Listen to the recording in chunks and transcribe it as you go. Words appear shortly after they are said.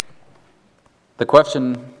The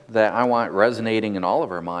question that I want resonating in all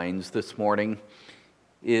of our minds this morning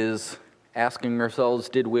is asking ourselves,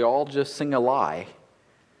 did we all just sing a lie,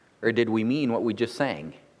 or did we mean what we just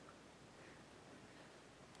sang?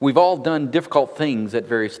 We've all done difficult things at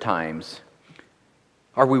various times.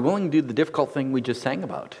 Are we willing to do the difficult thing we just sang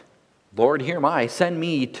about? Lord, here am I, send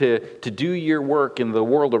me to do your work in the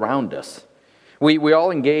world around us. We all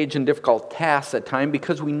engage in difficult tasks at times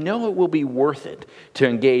because we know it will be worth it to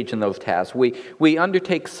engage in those tasks. We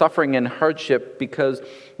undertake suffering and hardship because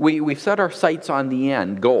we set our sights on the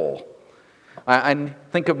end goal. I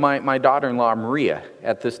think of my daughter-in-law, Maria,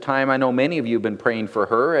 at this time. I know many of you have been praying for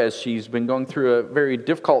her as she's been going through a very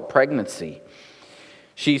difficult pregnancy.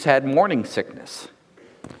 She's had morning sickness.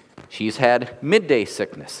 She's had midday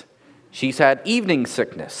sickness. She's had evening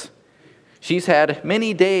sickness. She's had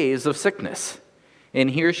many days of sickness. And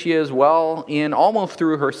here she is almost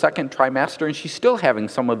through her second trimester, and she's still having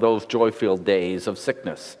some of those joy-filled days of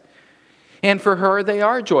sickness. And for her, they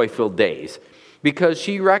are joy-filled days because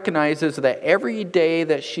she recognizes that every day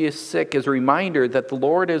that she is sick is a reminder that the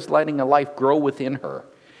Lord is letting a life grow within her.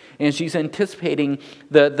 And she's anticipating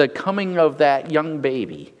the coming of that young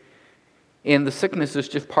baby. And the sickness is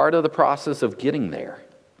just part of the process of getting there.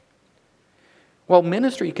 Well,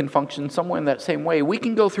 ministry can function somewhere in that same way. We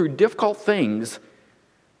can go through difficult things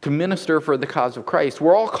to minister for the cause of Christ.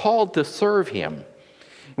 We're all called to serve Him.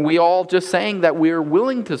 We all just saying that we're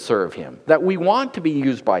willing to serve Him, that we want to be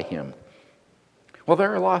used by Him. Well,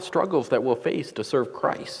 there are a lot of struggles that we'll face to serve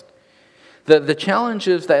Christ. The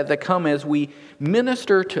challenges that come as we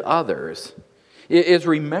minister to others is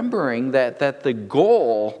remembering that the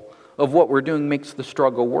goal of what we're doing makes the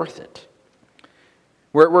struggle worth it.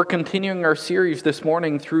 We're continuing our series this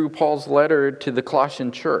morning through Paul's letter to the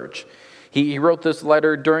Colossian church. He wrote this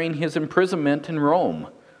letter during his imprisonment in Rome.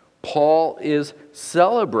 Paul is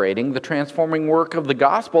celebrating the transforming work of the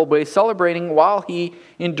gospel, but he's celebrating while he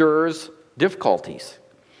endures difficulties.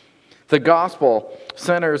 The gospel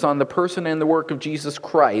centers on the person and the work of Jesus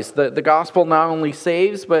Christ. The gospel not only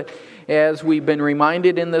saves, but as we've been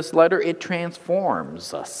reminded in this letter, it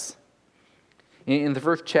transforms us. In the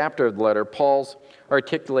first chapter of the letter, Paul's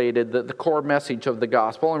articulated the core message of the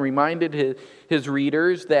gospel and reminded his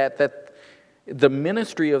readers that the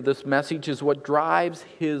ministry of this message is what drives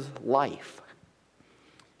his life.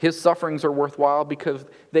 His sufferings are worthwhile because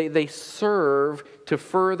they serve to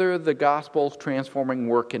further the gospel's transforming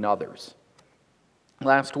work in others.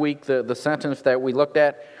 Last week, the sentence that we looked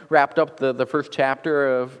at wrapped up the first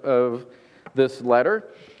chapter of this letter,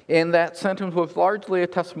 and that sentence was largely a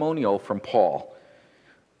testimonial from Paul.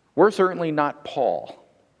 We're certainly not Paul.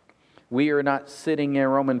 We are not sitting in a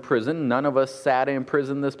Roman prison. None of us sat in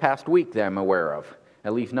prison this past week that I'm aware of.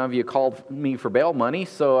 At least none of you called me for bail money,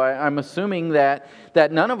 so I'm assuming that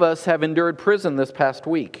none of us have endured prison this past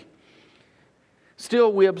week.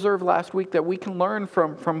 Still, we observed last week that we can learn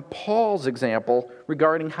from Paul's example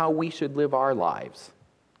regarding how we should live our lives.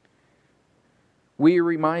 We are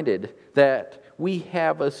reminded that we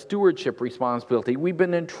have a stewardship responsibility. We've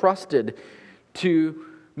been entrusted to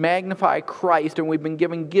magnify Christ, and we've been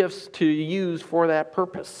given gifts to use for that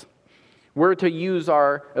purpose. We're to use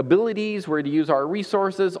our abilities, we're to use our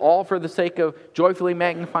resources, all for the sake of joyfully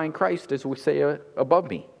magnifying Christ, as we say above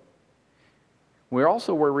me. We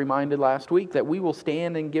also were reminded last week that we will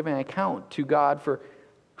stand and give an account to God for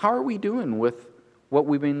how are we doing with what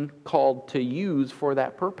we've been called to use for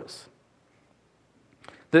that purpose.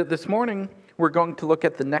 This morning, we're going to look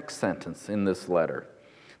at the next sentence in this letter.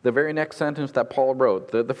 The very next sentence that Paul wrote,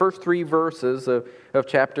 the first three verses of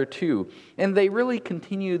chapter 2. And they really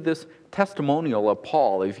continue this testimonial of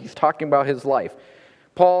Paul as he's talking about his life.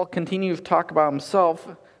 Paul continues to talk about himself.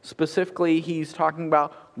 Specifically, he's talking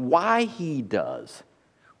about why he does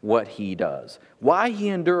what he does, why he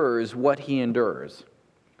endures what he endures.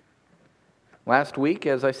 Last week,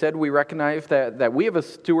 as I said, we recognized that we have a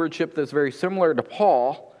stewardship that's very similar to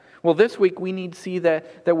Paul. Well, this week we need to see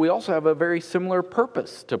that we also have a very similar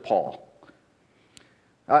purpose to Paul.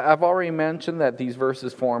 I've already mentioned that these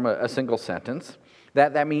verses form a single sentence.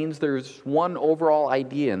 That means there's one overall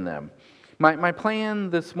idea in them. My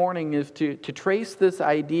plan this morning is to trace this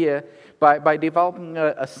idea by developing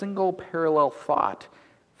a single parallel thought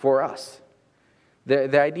for us.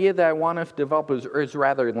 The idea that I want us to develop is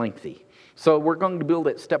rather lengthy. So we're going to build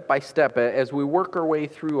it step by step as we work our way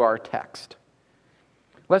through our text.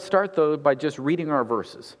 Let's start, though, by just reading our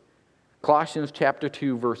verses. Colossians chapter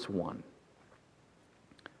 2, verse 1.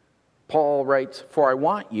 Paul writes, "For I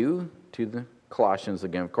want you," to the Colossians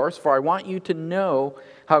again, of course, "for I want you to know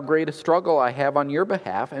how great a struggle I have on your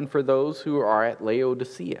behalf and for those who are at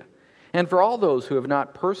Laodicea, and for all those who have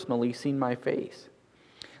not personally seen my face,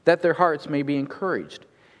 that their hearts may be encouraged,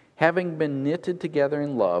 having been knitted together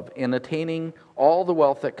in love and attaining all the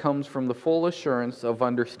wealth that comes from the full assurance of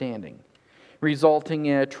understanding, resulting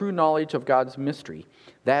in a true knowledge of God's mystery,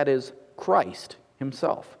 that is, Christ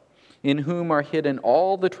himself, in whom are hidden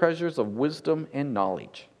all the treasures of wisdom and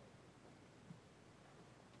knowledge.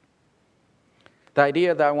 The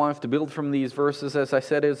idea that I want us to build from these verses, as I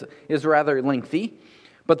said, is rather lengthy,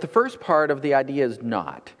 but the first part of the idea is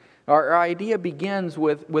not. Our idea begins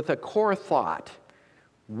with a core thought.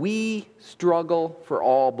 We struggle for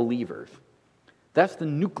all believers. That's the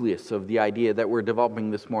nucleus of the idea that we're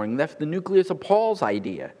developing this morning. That's the nucleus of Paul's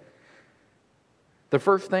idea. The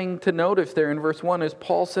first thing to notice there in verse 1 is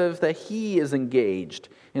Paul says that he is engaged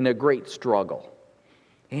in a great struggle.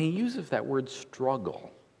 And he uses that word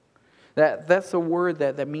struggle. That's a word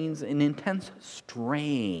that means an intense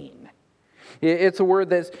strain. It's a word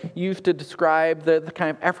that's used to describe the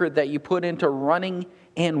kind of effort that you put into running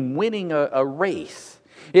and winning a race.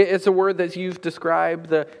 It's a word that's used to describe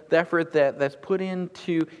the effort that's put in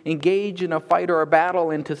to engage in a fight or a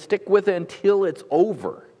battle and to stick with it until it's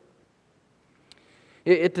over.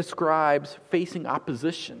 It describes facing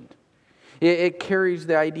opposition. It carries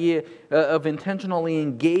the idea of intentionally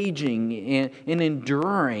engaging in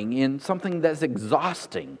enduring in something that's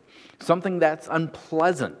exhausting, something that's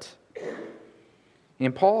unpleasant.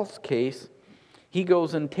 In Paul's case, he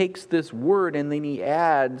goes and takes this word and then he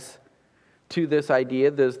adds to this idea,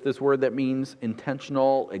 this word that means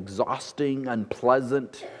intentional, exhausting,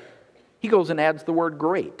 unpleasant. He goes and adds the word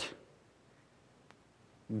great.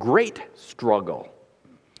 Great struggle.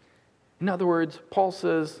 In other words, Paul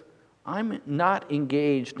says, I'm not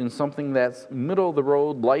engaged in something that's middle of the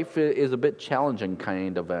road, life is a bit challenging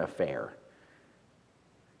kind of affair.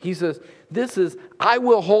 He says, this is, I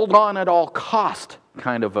will hold on at all cost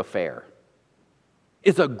kind of affair.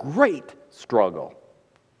 It's a great struggle.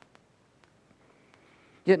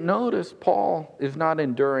 Yet notice Paul is not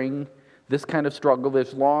enduring this kind of struggle,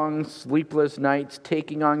 this long, sleepless nights,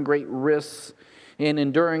 taking on great risks, and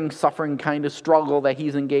enduring suffering kind of struggle that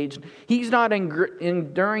he's engaged in. He's not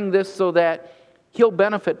enduring this so that he'll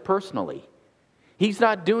benefit personally. He's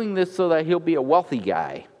not doing this so that he'll be a wealthy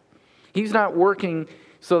guy. He's not working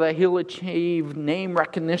so that he'll achieve name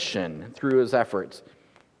recognition through his efforts.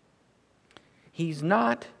 He's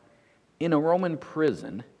not in a Roman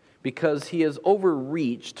prison because he has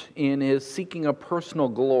overreached in his seeking of personal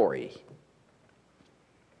glory.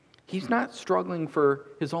 He's not struggling for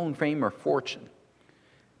his own fame or fortune.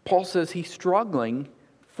 Paul says he's struggling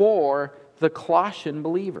for the Colossian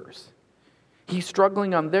believers. He's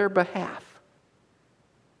struggling on their behalf.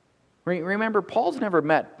 Remember, Paul's never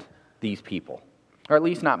met these people, or at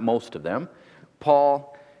least not most of them.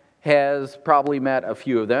 Paul has probably met a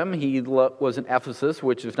few of them. He was in Ephesus,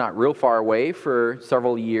 which is not real far away, for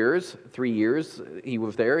several years, 3 years he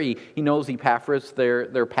was there. He knows Epaphras,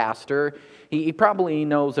 their pastor. He probably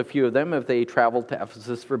knows a few of them if they traveled to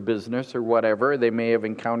Ephesus for business or whatever they may have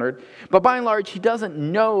encountered. But by and large, he doesn't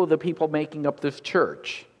know the people making up this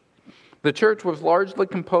church. The church was largely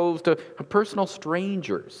composed of personal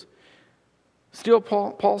strangers. Still,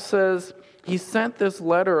 Paul says he sent this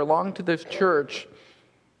letter along to this church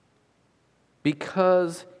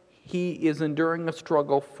because he is enduring a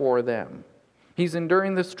struggle for them. He's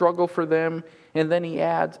enduring the struggle for them, and then he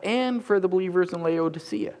adds, and for the believers in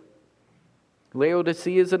Laodicea.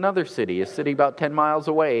 Laodicea is another city, a city about 10 miles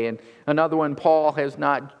away, and another one Paul has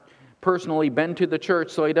not personally been to the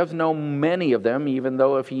church, so he doesn't know many of them, even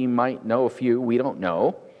though if he might know a few, we don't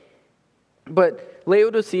know. But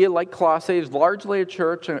Laodicea, like Colossae, is largely a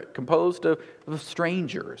church composed of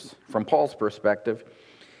strangers, from Paul's perspective.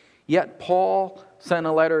 Yet Paul sent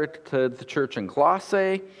a letter to the church in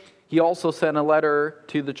Colossae. He also sent a letter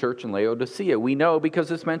to the church in Laodicea. We know because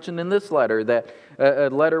it's mentioned in this letter that a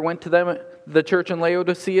letter went to them, the church in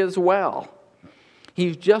Laodicea as well.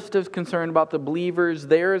 He's just as concerned about the believers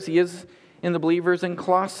there as he is in the believers in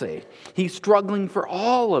Colossae. He's struggling for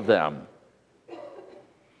all of them.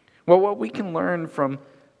 Well, what we can learn from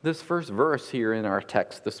this first verse here in our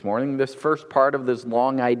text this morning, this first part of this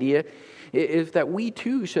long idea, is that we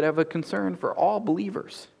too should have a concern for all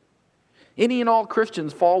believers. Any and all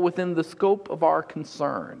Christians fall within the scope of our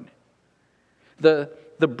concern. The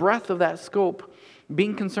breadth of that scope,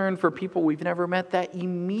 being concerned for people we've never met, that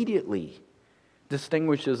immediately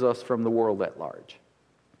distinguishes us from the world at large.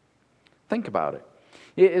 Think about it.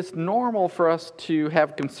 It's normal for us to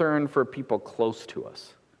have concern for people close to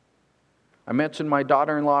us. I mentioned my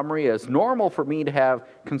daughter-in-law, Maria. It's normal for me to have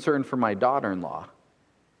concern for my daughter-in-law.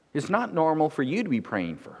 It's not normal for you to be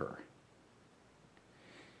praying for her.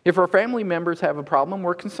 If our family members have a problem,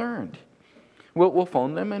 we're concerned. We'll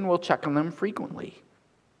phone them and we'll check on them frequently.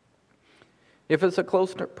 If it's a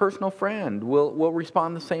close personal friend, we'll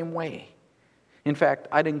respond the same way. In fact,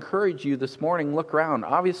 I'd encourage you this morning, look around.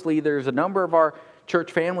 Obviously, there's a number of our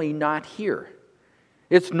church family not here.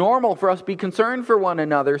 It's normal for us to be concerned for one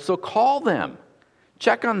another, so call them,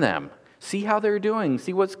 check on them, see how they're doing,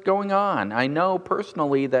 see what's going on. I know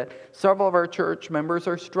personally that several of our church members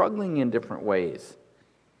are struggling in different ways.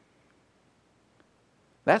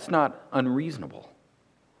 That's not unreasonable.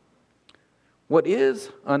 What is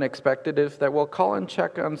unexpected is that we'll call and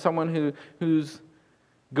check on someone who's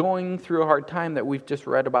going through a hard time that we've just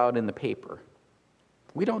read about in the paper.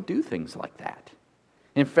 We don't do things like that.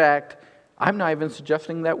 In fact, I'm not even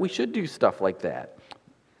suggesting that we should do stuff like that.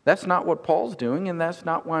 That's not what Paul's doing, and that's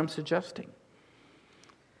not what I'm suggesting.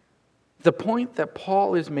 The point that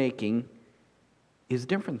Paul is making is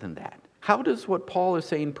different than that. How does what Paul is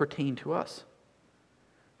saying pertain to us?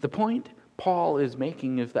 The point Paul is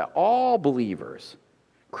making is that all believers,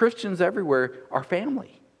 Christians everywhere, are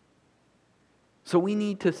family. So we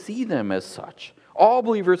need to see them as such. All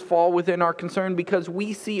believers fall within our concern because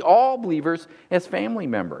we see all believers as family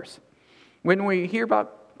members. When we hear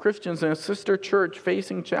about Christians in a sister church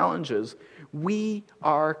facing challenges, we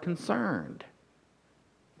are concerned.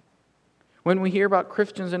 When we hear about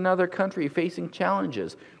Christians in another country facing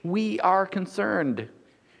challenges, we are concerned.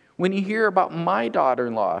 When you hear about my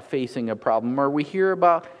daughter-in-law facing a problem, or we hear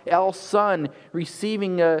about Al's son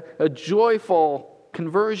receiving a joyful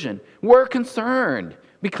conversion, we're concerned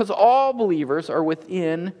because all believers are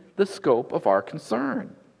within the scope of our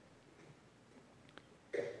concern.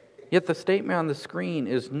 Yet the statement on the screen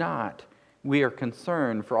is not, we are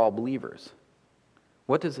concerned for all believers.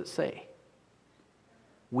 What does it say?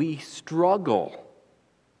 We struggle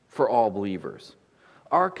for all believers.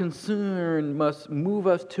 Our concern must move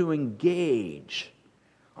us to engage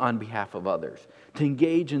on behalf of others, to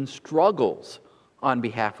engage in struggles on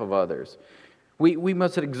behalf of others. We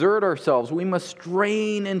must exert ourselves. We must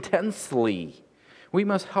strain intensely. We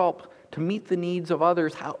must help to meet the needs of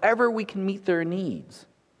others however we can meet their needs.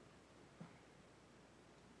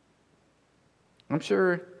 I'm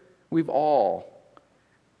sure we've all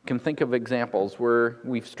can think of examples where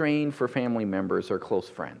we've strained for family members or close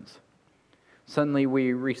friends. Suddenly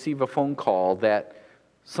we receive a phone call that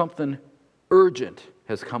something urgent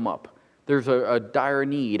has come up. There's a dire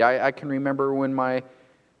need. I can remember when I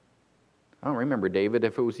don't remember, David,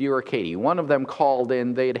 if it was you or Katie. One of them called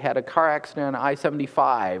and they'd had a car accident on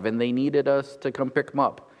I-75 and they needed us to come pick them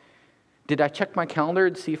up. Did I check my calendar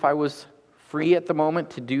to see if I was free at the moment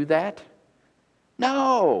to do that?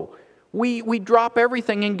 No. We drop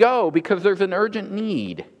everything and go because there's an urgent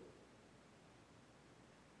need.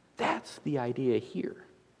 That's the idea here.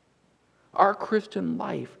 Our Christian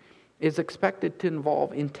life is expected to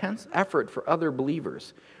involve intense effort for other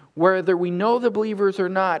believers. Whether we know the believers or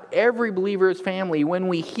not, every believer is family. When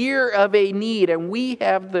we hear of a need and we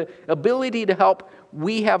have the ability to help,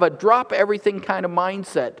 we have a drop everything kind of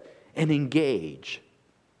mindset and engage.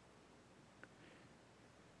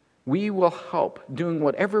 We will help doing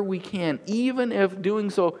whatever we can, even if doing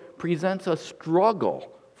so presents a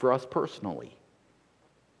struggle for us personally.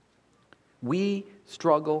 We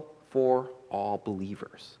struggle for all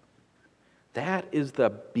believers. That is the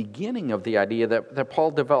beginning of the idea that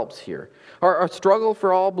Paul develops here. Our struggle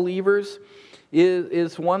for all believers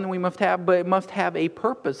is one we must have, but it must have a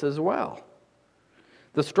purpose as well.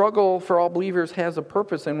 The struggle for all believers has a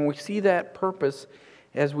purpose, and we see that purpose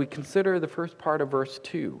as we consider the first part of verse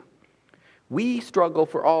 2. We struggle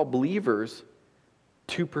for all believers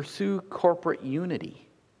to pursue corporate unity.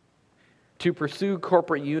 To pursue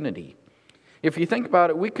corporate unity. If you think about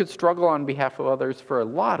it, we could struggle on behalf of others for a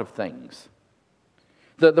lot of things.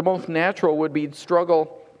 The most natural would be to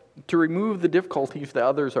struggle to remove the difficulties that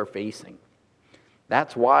others are facing.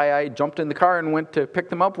 That's why I jumped in the car and went to pick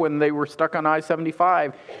them up when they were stuck on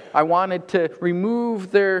I-75. I wanted to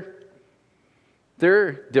remove their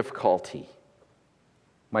difficulty.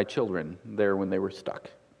 My children there when they were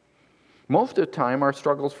stuck. Most of the time, our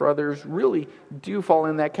struggles for others really do fall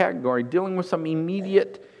in that category, dealing with some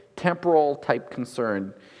immediate temporal type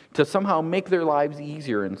concern to somehow make their lives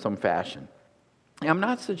easier in some fashion. I'm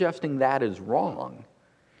not suggesting that is wrong.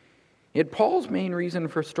 Yet Paul's main reason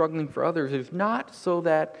for struggling for others is not so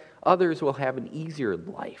that others will have an easier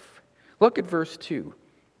life. Look at verse 2.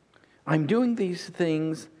 I'm doing these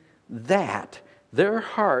things that their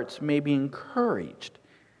hearts may be encouraged,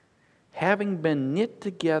 having been knit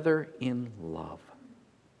together in love.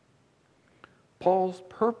 Paul's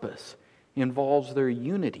purpose involves their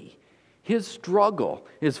unity. His struggle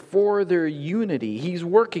is for their unity. He's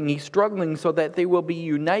working, he's struggling so that they will be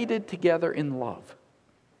united together in love.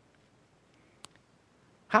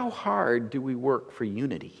 How hard do we work for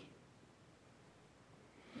unity?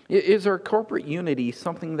 Is our corporate unity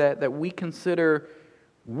something that we consider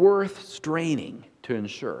worth straining to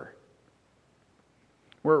ensure?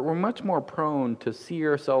 We're much more prone to see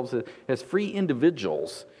ourselves as free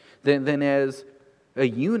individuals than as a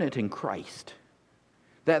unit in Christ.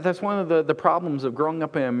 That's one of the problems of growing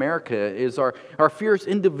up in America is our fierce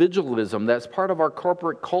individualism. That's part of our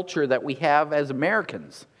corporate culture that we have as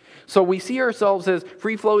Americans. So we see ourselves as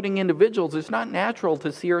free-floating individuals. It's not natural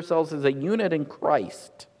to see ourselves as a unit in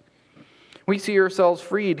Christ. We see ourselves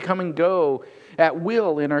free to come and go at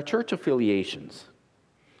will in our church affiliations.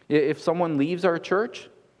 If someone leaves our church,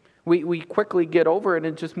 we quickly get over it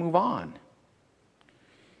and just move on.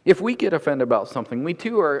 If we get offended about something, we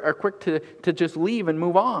too are quick to just leave and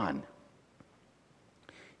move on.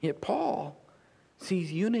 Yet Paul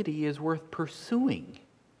sees unity as worth pursuing.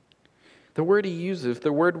 The word he uses,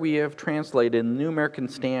 the word we have translated in the New American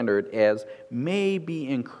Standard as may be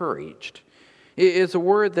encouraged, is a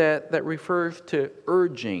word that refers to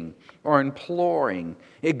urging or imploring,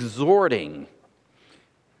 exhorting.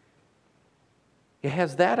 It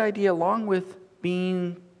has that idea along with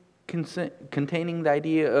being containing the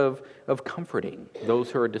idea of comforting those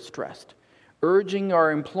who are distressed. Urging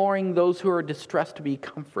or imploring those who are distressed to be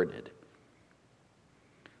comforted.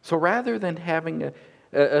 So rather than having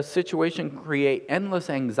a situation create endless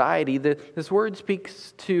anxiety, this word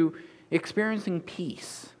speaks to experiencing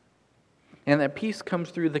peace. And that peace comes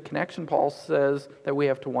through the connection Paul says that we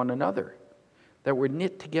have to one another. That we're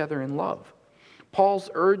knit together in love. Paul's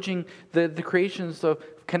urging the creations of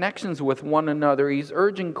connections with one another. He's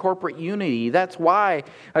urging corporate unity. That's why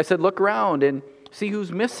I said look around and see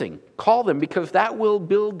who's missing. Call them, because that will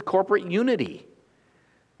build corporate unity.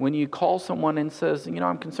 When you call someone and says,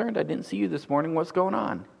 I'm concerned, I didn't see you this morning. What's going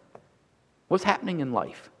on? What's happening in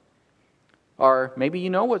life? Or maybe you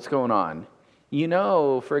know what's going on.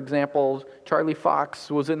 For example, Charlie Fox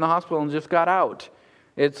was in the hospital and just got out.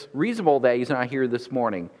 It's reasonable that he's not here this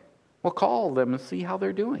morning. Well, call them and see how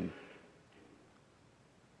they're doing.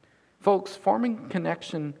 Folks, forming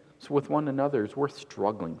connections with one another is worth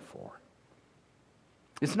struggling for.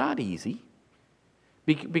 It's not easy,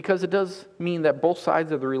 because it does mean that both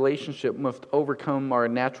sides of the relationship must overcome our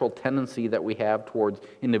natural tendency that we have towards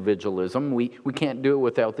individualism. We can't do it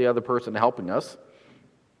without the other person helping us.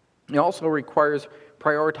 It also requires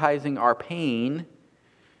prioritizing our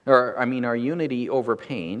our unity over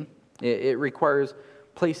pain. It requires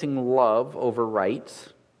placing love over rights.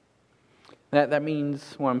 That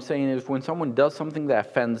means, what I'm saying is, when someone does something that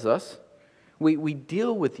offends us, we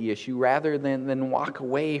deal with the issue rather than walk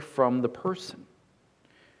away from the person.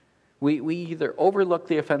 We either overlook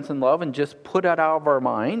the offense in love and just put it out of our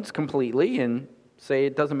minds completely and say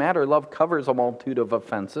it doesn't matter, love covers a multitude of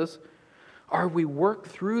offenses, or we work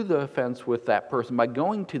through the offense with that person by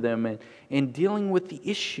going to them and dealing with the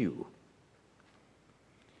issue.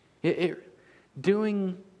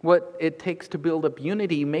 Doing what it takes to build up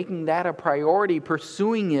unity, making that a priority,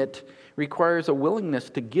 pursuing it, requires a willingness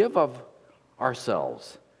to give of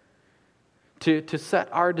ourselves, to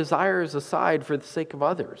set our desires aside for the sake of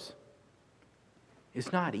others.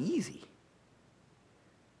 It's not easy,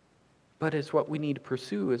 but it's what we need to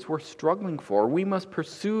pursue. It's worth struggling for. We must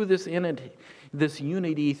pursue this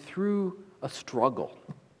unity through a struggle.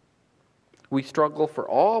 We struggle for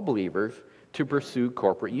all believers to pursue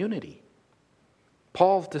corporate unity.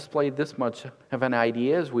 Paul's displayed this much of an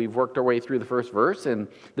idea as we've worked our way through the first verse and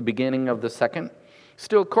the beginning of the second.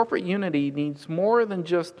 Still, corporate unity needs more than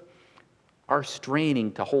just our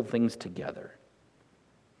straining to hold things together.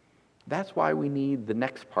 That's why we need the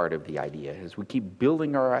next part of the idea as we keep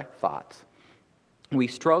building our thoughts. We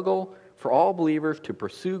struggle for all believers to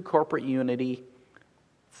pursue corporate unity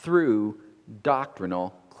through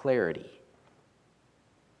doctrinal clarity.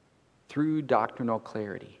 Through doctrinal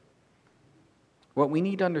clarity. What we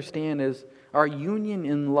need to understand is our union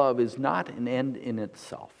in love is not an end in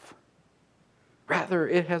itself. Rather,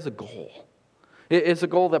 it has a goal. It's a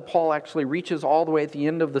goal that Paul actually reaches all the way at the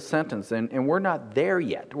end of the sentence, and we're not there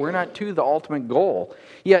yet. We're not to the ultimate goal.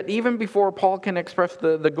 Yet, even before Paul can express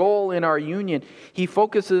the goal in our union, he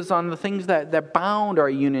focuses on the things that bound our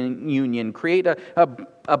union, create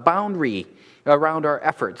a boundary around our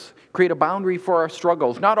efforts, create a boundary for our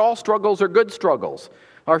struggles. Not all struggles are good struggles.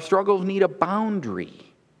 Our struggles need a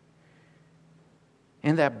boundary.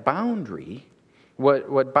 And that boundary,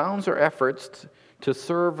 what bounds our efforts to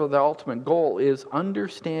serve the ultimate goal, is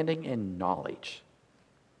understanding and knowledge.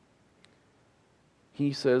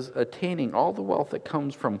 He says, attaining all the wealth that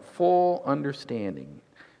comes from full understanding.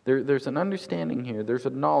 There's an understanding here. There's a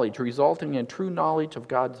knowledge resulting in true knowledge of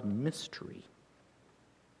God's mystery.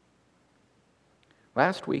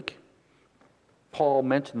 Last week, Paul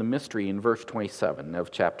mentioned the mystery in verse 27 of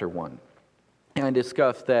chapter 1. And I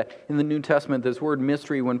discussed that in the New Testament, this word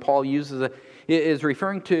mystery, when Paul uses it, is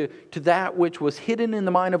referring to that which was hidden in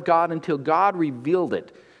the mind of God until God revealed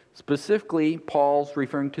it. Specifically, Paul's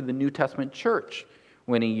referring to the New Testament church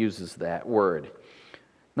when he uses that word.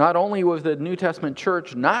 Not only was the New Testament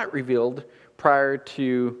church not revealed prior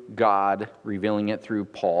to God revealing it through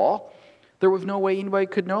Paul, there was no way anybody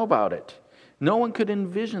could know about it. No one could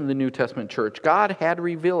envision the New Testament church. God had to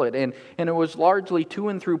reveal it, and it was largely to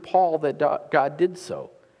and through Paul that God did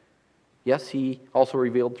so. Yes, he also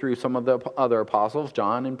revealed through some of the other apostles,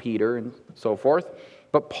 John and Peter and so forth,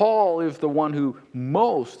 but Paul is the one who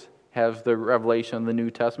most has the revelation of the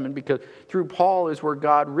New Testament, because through Paul is where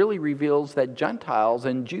God really reveals that Gentiles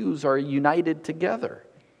and Jews are united together.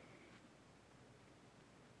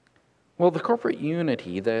 Well, the corporate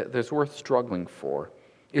unity that's worth struggling for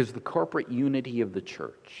is the corporate unity of the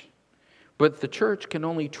church. But the church can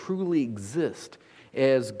only truly exist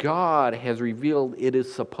as God has revealed it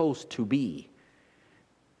is supposed to be.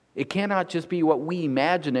 It cannot just be what we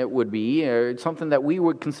imagine it would be, or something that we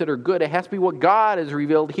would consider good. It has to be what God has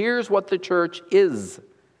revealed. Here's what the church is.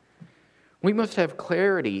 We must have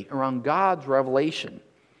clarity around God's revelation,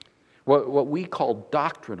 what we call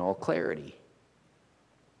doctrinal clarity.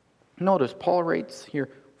 Notice Paul writes here,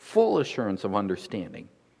 full assurance of understanding.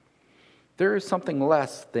 There is something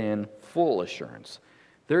less than full assurance.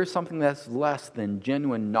 There is something that's less than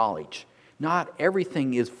genuine knowledge. Not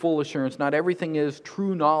everything is full assurance. Not everything is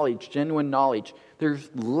true knowledge, genuine knowledge. There's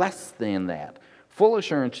less than that. Full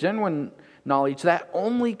assurance, genuine knowledge, that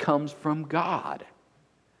only comes from God.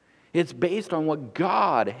 It's based on what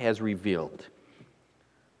God has revealed.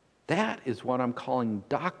 That is what I'm calling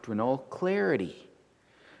doctrinal clarity.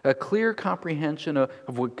 A clear comprehension of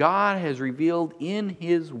what God has revealed in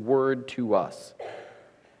His Word to us.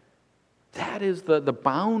 That is the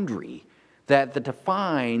boundary that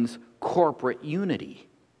defines corporate unity.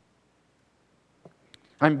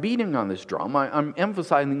 I'm beating on this drum. I'm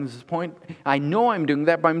emphasizing this point. I know I'm doing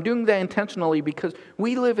that, but I'm doing that intentionally because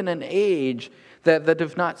we live in an age that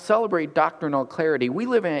does not celebrate doctrinal clarity. We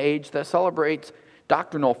live in an age that celebrates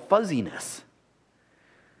doctrinal fuzziness.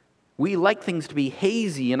 We like things to be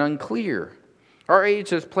hazy and unclear. Our age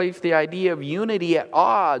has placed the idea of unity at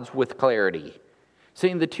odds with clarity,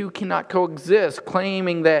 saying the two cannot coexist,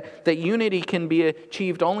 claiming that unity can be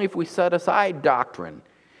achieved only if we set aside doctrine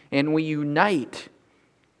and we unite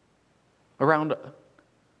around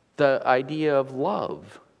the idea of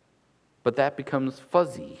love. But that becomes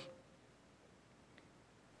fuzzy.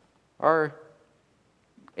 Our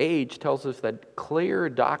age tells us that clear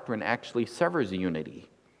doctrine actually severs unity.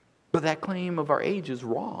 But that claim of our age is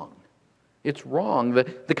wrong. It's wrong. The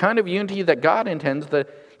kind of unity that God intends, the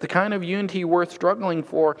kind of unity worth struggling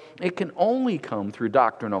for, it can only come through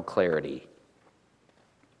doctrinal clarity.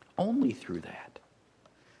 Only through that.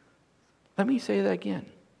 Let me say that again.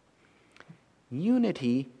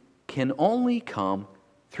 Unity can only come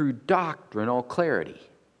through doctrinal clarity.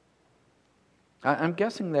 I'm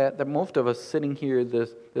guessing that most of us sitting here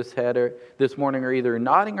this morning are either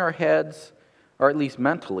nodding our heads or at least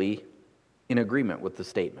mentally in agreement with the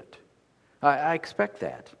statement. I expect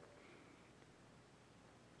that.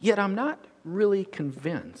 Yet I'm not really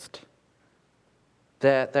convinced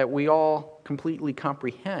that we all completely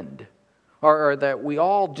comprehend or that we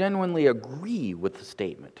all genuinely agree with the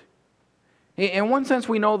statement. In one sense,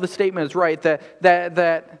 we know the statement is right,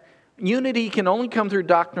 that unity can only come through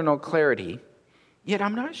doctrinal clarity, yet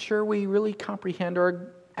I'm not sure we really comprehend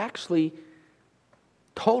or actually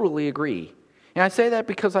totally agree. And I say that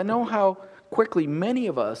because I know how quickly many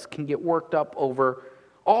of us can get worked up over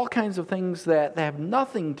all kinds of things that have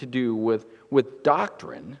nothing to do with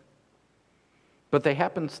doctrine, but they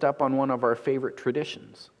happen to step on one of our favorite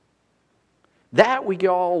traditions. That we get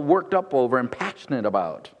all worked up over and passionate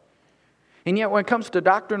about. And yet when it comes to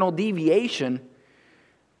doctrinal deviation,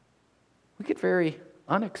 we get very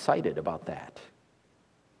unexcited about that.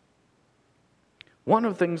 One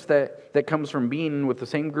of the things that comes from being with the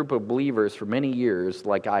same group of believers for many years,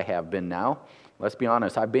 like I have been now, let's be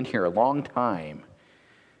honest, I've been here a long time.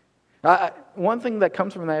 One thing that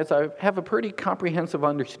comes from that is I have a pretty comprehensive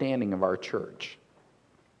understanding of our church.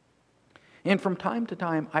 And from time to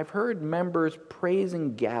time, I've heard members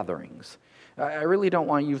praising gatherings. I really don't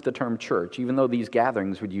want to use the term church, even though these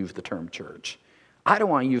gatherings would use the term church. I don't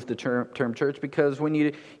want to use the term church because when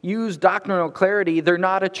you use doctrinal clarity, they're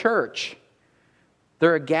not a church.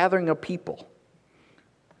 They're a gathering of people.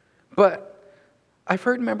 But I've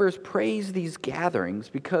heard members praise these gatherings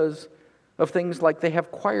because of things like they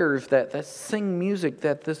have choirs that sing music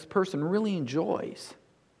that this person really enjoys.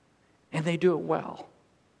 And they do it well.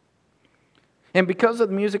 And because of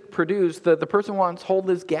the music produced, the person wants to hold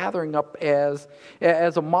this gathering up as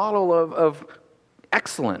a model of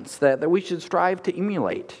excellence that we should strive to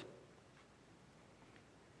emulate.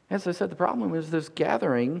 As I said, the problem is this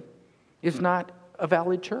gathering is not a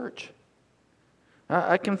valid church.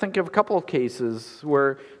 I can think of a couple of cases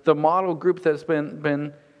where the model group that's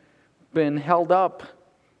been held up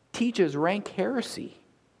teaches rank heresy,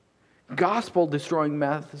 gospel-destroying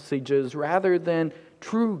messages rather than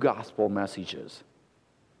true gospel messages.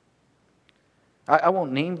 I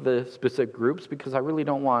won't name the specific groups because I really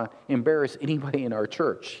don't want to embarrass anybody in our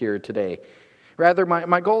church here today. Rather,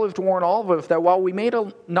 my goal is to warn all of us that while we may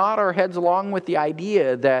nod our heads along with the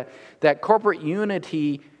idea that corporate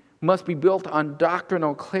unity must be built on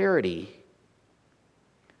doctrinal clarity,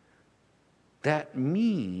 that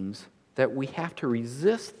means that we have to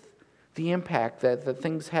resist the impact that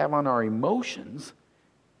things have on our emotions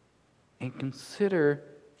and consider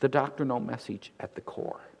the doctrinal message at the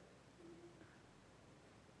core.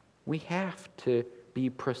 We have to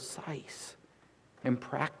be precise and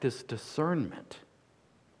practice discernment.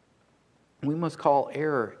 We must call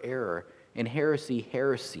error, error, and heresy,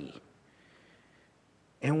 heresy.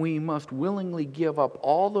 And we must willingly give up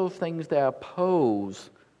all those things that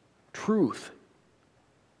oppose truth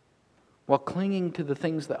while clinging to the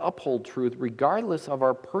things that uphold truth regardless of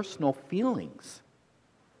our personal feelings.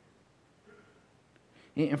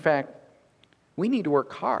 In fact, we need to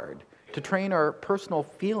work hard to train our personal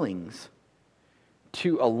feelings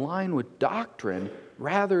to align with doctrine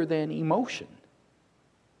rather than emotion.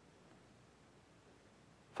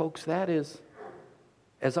 Folks, that is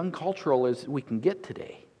as uncultural as we can get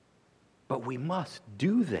today. But we must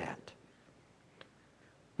do that.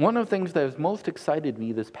 One of the things that has most excited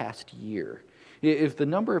me this past year is the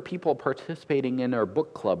number of people participating in our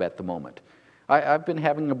book club at the moment. I've been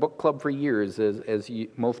having a book club for years, as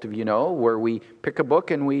most of you know, where we pick a book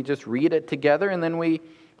and we just read it together and then we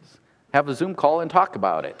have a Zoom call and talk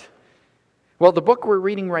about it. Well, the book we're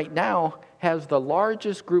reading right now has the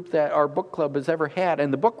largest group that our book club has ever had,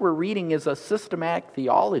 and the book we're reading is a systematic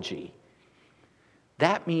theology.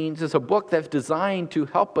 That means it's a book that's designed to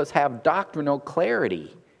help us have doctrinal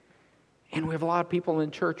clarity. And we have a lot of people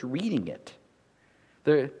in church reading it.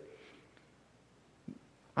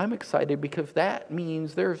 I'm excited because that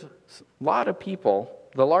means there's a lot of people,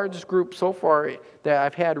 the largest group so far that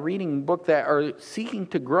I've had reading a book, that are seeking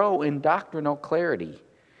to grow in doctrinal clarity.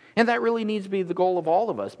 And that really needs to be the goal of all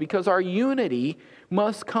of us, because our unity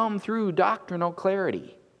must come through doctrinal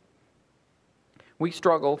clarity. We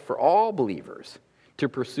struggle for all believers to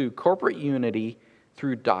pursue corporate unity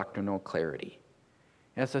through doctrinal clarity.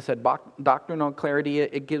 As I said, doctrinal clarity,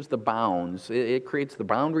 it gives the bounds. It creates the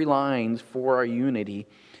boundary lines for our unity.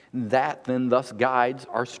 That then thus guides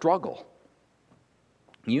our struggle.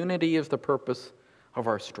 Unity is the purpose of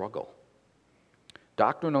our struggle.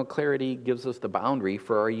 Doctrinal clarity gives us the boundary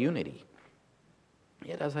for our unity.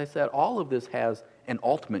 Yet, as I said, all of this has an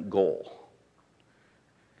ultimate goal.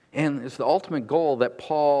 And it's the ultimate goal that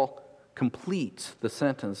Paul completes the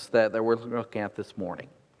sentence that we're looking at this morning.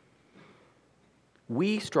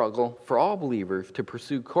 We struggle for all believers to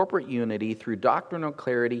pursue corporate unity through doctrinal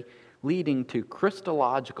clarity, leading to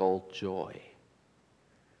Christological joy.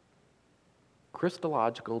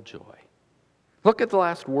 Christological joy. Look at the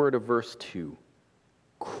last word of verse 2.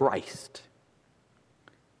 Christ.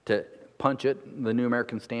 To punch it, the New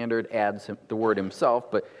American Standard adds the word himself,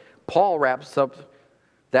 but Paul wraps up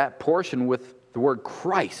that portion with the word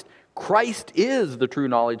Christ. Christ is the true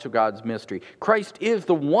knowledge of God's mystery. Christ is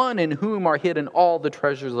the one in whom are hidden all the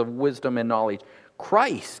treasures of wisdom and knowledge.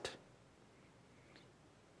 Christ.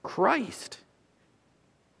 Christ.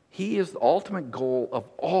 He is the ultimate goal of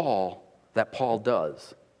all that Paul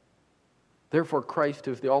does. Therefore, Christ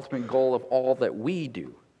is the ultimate goal of all that we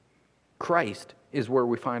do. Christ is where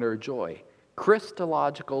we find our joy.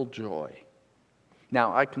 Christological joy.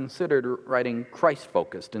 Now, I considered writing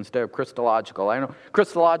Christ-focused instead of Christological. I know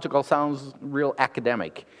Christological sounds real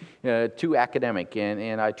academic, too academic,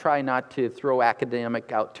 and I try not to throw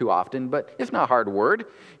academic out too often, but it's not a hard word.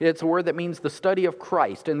 It's a word that means the study of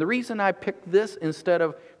Christ. And the reason I picked this instead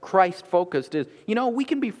of Christ-focused is, we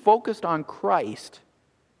can be focused on Christ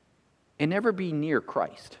and never be near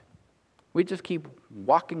Christ. We just keep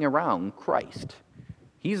walking around Christ.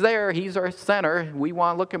 He's there. He's our center. We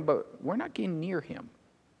want to look him, but we're not getting near him.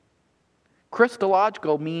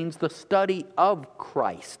 Christological means the study of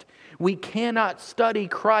Christ. We cannot study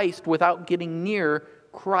Christ without getting near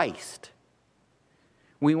Christ.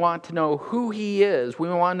 We want to know who He is. We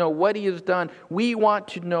want to know what He has done. We want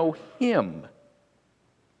to know Him.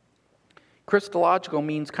 Christological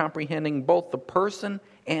means comprehending both the person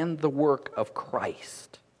and the work of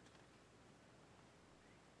Christ.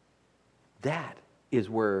 That is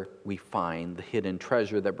where we find the hidden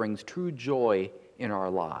treasure that brings true joy in our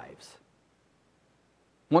lives.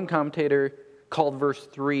 One commentator called verse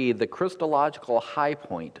 3 the Christological high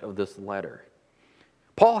point of this letter.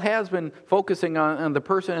 Paul has been focusing on the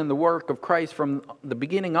person and the work of Christ from the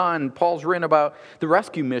beginning on. Paul's written about the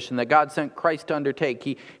rescue mission that God sent Christ to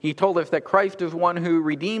undertake. He told us that Christ is one who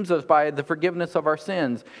redeems us by the forgiveness of our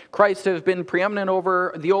sins. Christ has been preeminent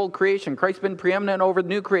over the old creation. Christ's been preeminent over the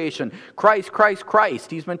new creation. Christ, Christ,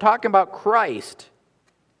 Christ. He's been talking about Christ.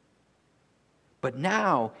 But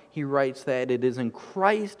now he writes that it is in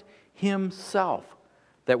Christ Himself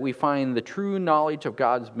that we find the true knowledge of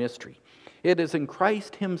God's mystery. It is in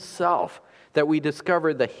Christ Himself that we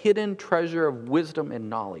discover the hidden treasure of wisdom and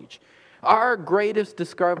knowledge. Our greatest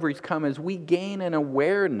discoveries come as we gain an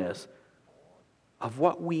awareness of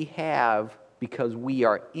what we have because we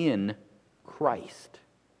are in Christ.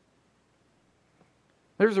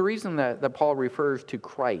 There's a reason that Paul refers to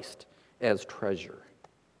Christ as treasure.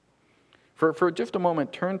 For just a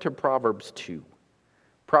moment, turn to Proverbs 2.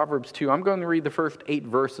 Proverbs 2. I'm going to read the first 8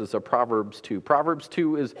 verses of Proverbs 2. Proverbs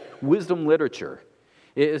 2 is wisdom literature.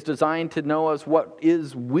 It is designed to know us what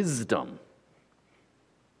is wisdom.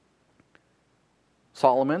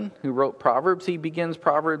 Solomon, who wrote Proverbs, he begins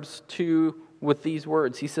Proverbs 2 with these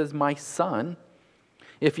words. He says, "My son,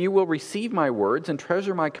 if you will receive my words and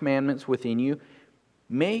treasure my commandments within you,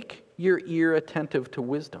 make your ear attentive to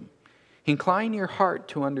wisdom. Incline your heart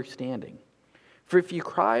to understanding. For if you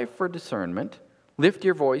cry for discernment, lift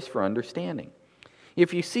your voice for understanding.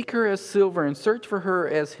 If you seek her as silver and search for her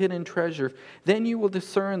as hidden treasure, then you will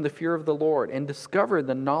discern the fear of the Lord and discover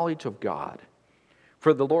the knowledge of God.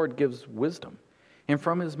 For the Lord gives wisdom, and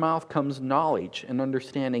from His mouth comes knowledge and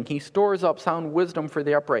understanding. He stores up sound wisdom for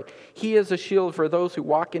the upright. He is a shield for those who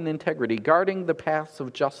walk in integrity, guarding the paths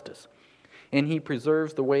of justice, and He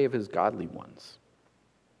preserves the way of His godly ones."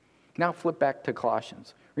 Now flip back to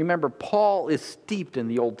Colossians. Remember, Paul is steeped in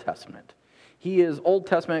the Old Testament. He is Old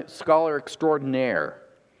Testament scholar extraordinaire.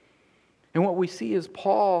 And what we see is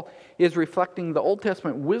Paul is reflecting the Old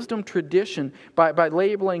Testament wisdom tradition by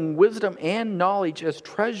labeling wisdom and knowledge as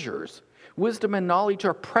treasures. Wisdom and knowledge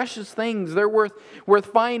are precious things. They're worth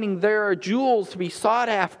finding. They are jewels to be sought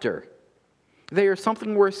after. They are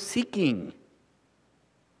something worth seeking.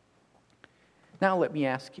 Now let me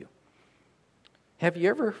ask you, have you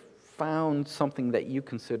ever found something that you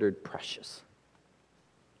considered precious?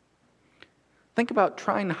 Think about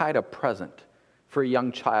trying to hide a present for a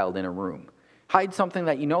young child in a room. Hide something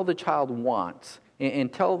that you know the child wants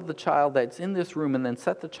and tell the child that's in this room, and then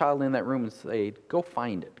set the child in that room and say, "Go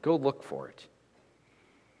find it. Go look for it."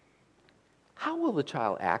 How will the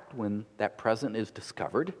child act when that present is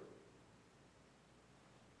discovered?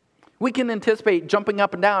 We can anticipate jumping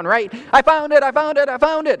up and down, right? "I found it, I found it, I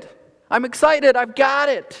found it. I'm excited, I've got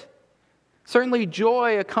it." Certainly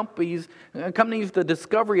joy accompanies the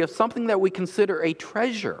discovery of something that we consider a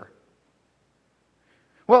treasure.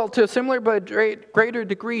 Well, to a similar but greater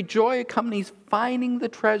degree, joy accompanies finding the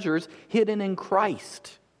treasures hidden in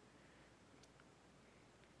Christ.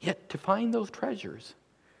 Yet to find those treasures,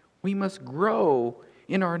 we must grow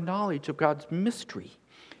in our knowledge of God's mystery,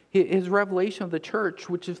 His revelation of the church,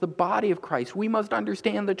 which is the body of Christ. We must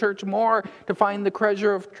understand the church more to find the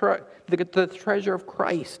treasure of the treasure of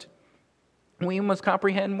Christ. We must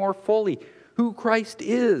comprehend more fully who Christ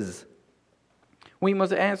is. We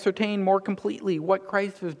must ascertain more completely what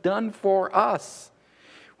Christ has done for us.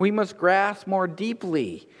 We must grasp more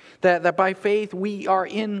deeply that by faith we are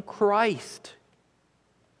in Christ.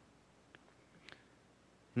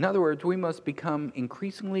 In other words, we must become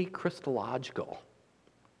increasingly Christological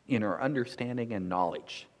in our understanding and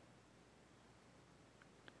knowledge.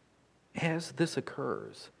 As this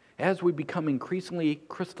occurs, as we become increasingly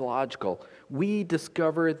Christological, we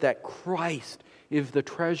discover that Christ is the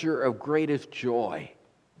treasure of greatest joy,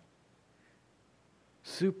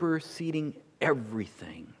 superseding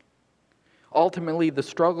everything. Ultimately, the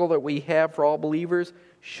struggle that we have for all believers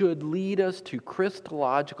should lead us to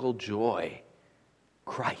Christological joy,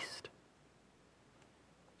 Christ.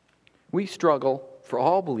 We struggle for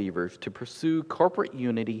all believers to pursue corporate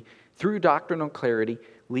unity through doctrinal clarity,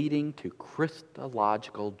 leading to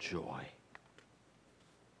Christological joy.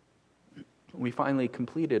 We finally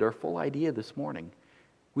completed our full idea this morning.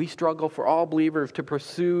 We struggle for all believers to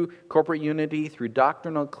pursue corporate unity through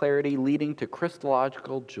doctrinal clarity, leading to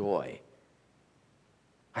Christological joy.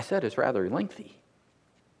 I said it's rather lengthy,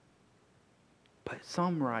 but it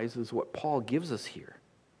summarizes what Paul gives us here.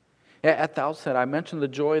 At the outset, I mentioned the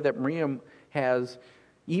joy that Maria has,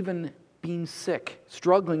 even being sick,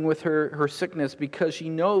 struggling with her sickness, because she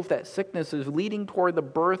knows that sickness is leading toward the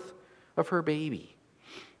birth of her baby.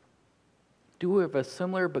 Do we have a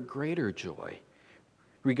similar but greater joy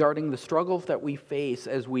regarding the struggles that we face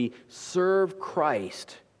as we serve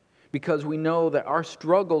Christ, because we know that our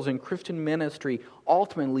struggles in Christian ministry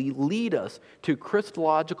ultimately lead us to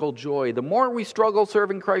Christological joy? The more we struggle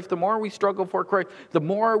serving Christ, the more we struggle for Christ, the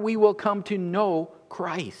more we will come to know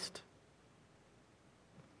Christ.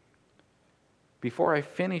 Before I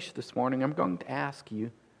finish this morning, I'm going to ask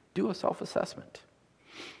you, do a self-assessment.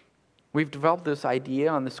 We've developed this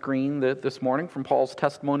idea on the screen this morning from Paul's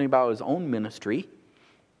testimony about his own ministry.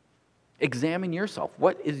 Examine yourself.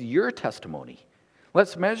 What is your testimony?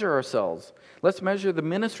 Let's measure ourselves. Let's measure the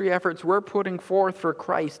ministry efforts we're putting forth for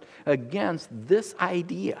Christ against this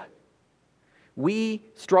idea. We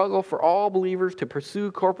struggle for all believers to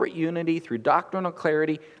pursue corporate unity through doctrinal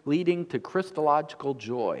clarity, leading to Christological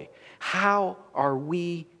joy. How are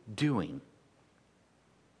we doing?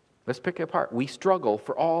 Let's pick it apart. We struggle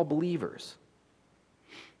for all believers.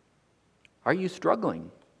 Are you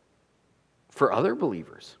struggling for other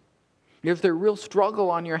believers? Is there real struggle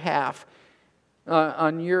on your behalf,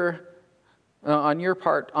 on your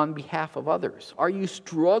part, on behalf of others? Are you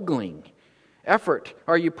struggling? Effort.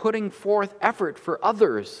 Are you putting forth effort for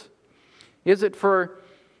others? Is it for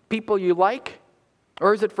people you like?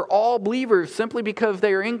 Or is it for all believers simply because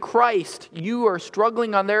they are in Christ? You are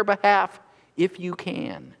struggling on their behalf if you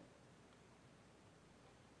can.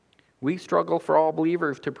 We struggle for all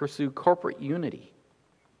believers to pursue corporate unity.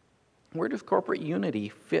 Where does corporate unity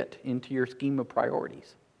fit into your scheme of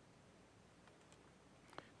priorities?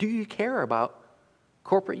 Do you care about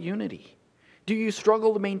corporate unity? Do you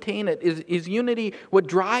struggle to maintain it? Is unity what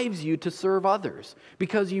drives you to serve others?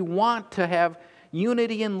 Because you want to have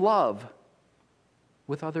unity and love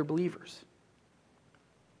with other believers.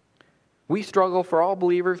 We struggle for all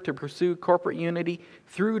believers to pursue corporate unity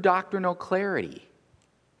through doctrinal clarity.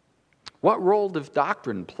 What role does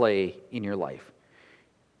doctrine play in your life?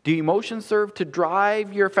 Do emotions serve to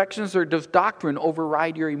drive your affections, or does doctrine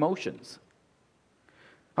override your emotions?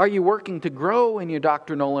 Are you working to grow in your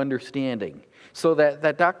doctrinal understanding so that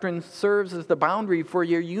that doctrine serves as the boundary for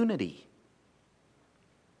your unity?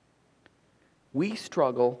 We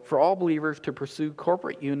struggle for all believers to pursue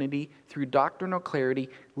corporate unity through doctrinal clarity,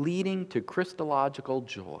 leading to Christological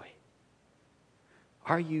joy.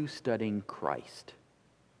 Are you studying Christ?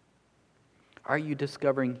 Are you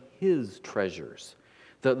discovering His treasures,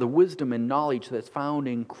 the wisdom and knowledge that's found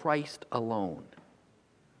in Christ alone?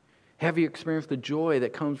 Have you experienced the joy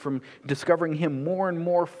that comes from discovering Him more and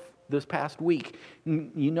more this past week?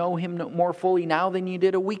 You know Him more fully now than you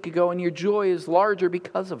did a week ago, and your joy is larger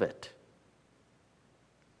because of it.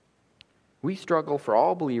 We struggle for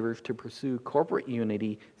all believers to pursue corporate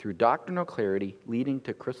unity through doctrinal clarity, leading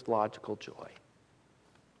to Christological joy.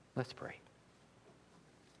 Let's pray.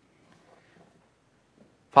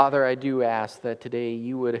 Father, I do ask that today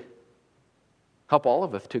you would help all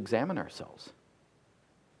of us to examine ourselves,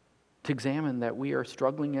 to examine that we are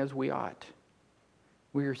struggling as we ought.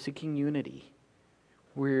 We are seeking unity.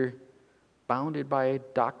 We're bounded by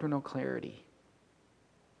doctrinal clarity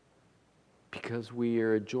because we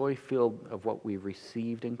are joy-filled of what we've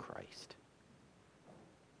received in Christ.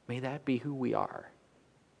 May that be who we are.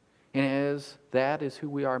 And as that is who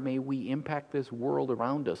we are, may we impact this world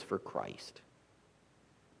around us for Christ,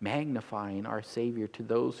 magnifying our Savior to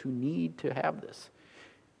those who need to have this.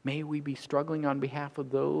 May we be struggling on behalf of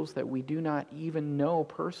those that we do not even know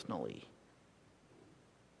personally,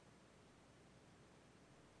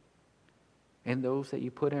 and those that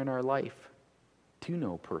you put in our life to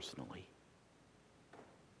know personally.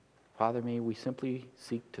 Father, may we simply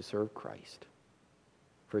seek to serve Christ.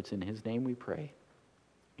 For it's in His name we pray.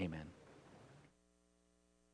 Amen.